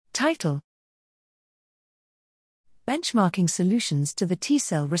Title: Benchmarking Solutions to the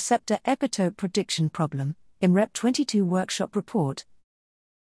T-Cell Receptor Epitope Prediction Problem, IMMREP22 Workshop Report.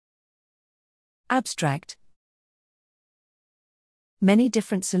 Abstract: Many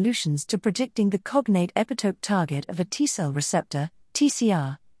different solutions to predicting the cognate epitope target of a T-cell receptor,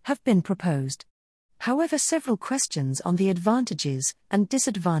 TCR, have been proposed. However, several questions on the advantages and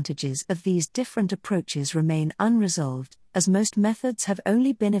disadvantages of these different approaches remain unresolved, as most methods have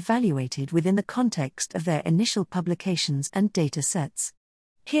only been evaluated within the context of their initial publications and data sets.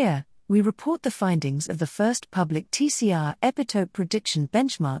 Here, we report the findings of the first public TCR epitope prediction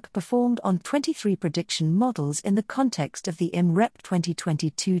benchmark performed on 23 prediction models in the context of the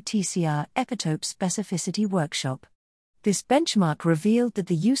IMMREP22 TCR epitope specificity workshop. This benchmark revealed that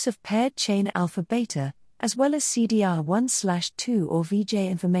the use of paired chain alpha-beta, as well as CDR1/2 or VJ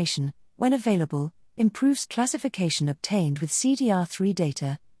information, when available, improves classification obtained with CDR3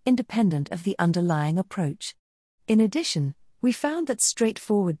 data, independent of the underlying approach. In addition, we found that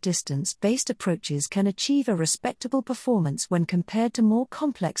straightforward distance-based approaches can achieve a respectable performance when compared to more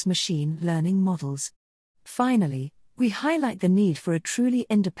complex machine learning models. Finally, we highlight the need for a truly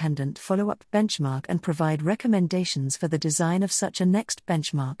independent follow-up benchmark and provide recommendations for the design of such a next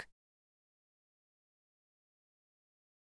benchmark.